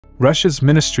Russia's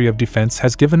Ministry of Defense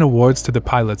has given awards to the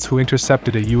pilots who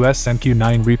intercepted a US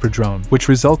MQ-9 Reaper drone, which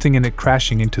resulting in it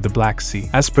crashing into the Black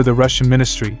Sea. As per the Russian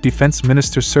ministry, Defense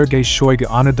Minister Sergei Shoigu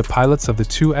honored the pilots of the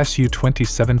two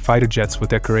Su-27 fighter jets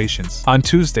with decorations. On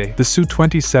Tuesday, the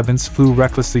Su-27s flew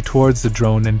recklessly towards the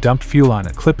drone and dumped fuel on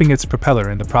it, clipping its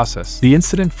propeller in the process. The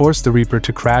incident forced the Reaper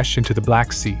to crash into the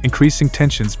Black Sea, increasing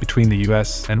tensions between the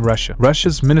US and Russia.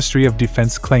 Russia's Ministry of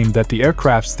Defense claimed that the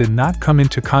aircrafts did not come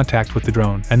into contact with the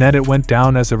drone, and that it went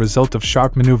down as a result of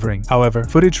sharp maneuvering. However,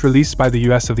 footage released by the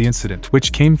US of the incident,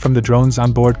 which came from the drone's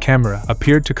onboard camera,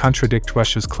 appeared to contradict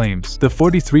Russia's claims. The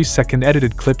 43-second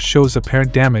edited clip shows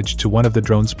apparent damage to one of the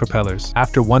drone's propellers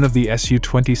after one of the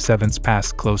Su-27s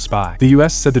passed close by. The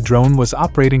US said the drone was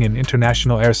operating in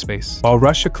international airspace, while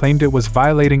Russia claimed it was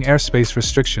violating airspace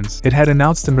restrictions it had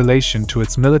announced in relation to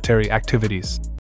its military activities.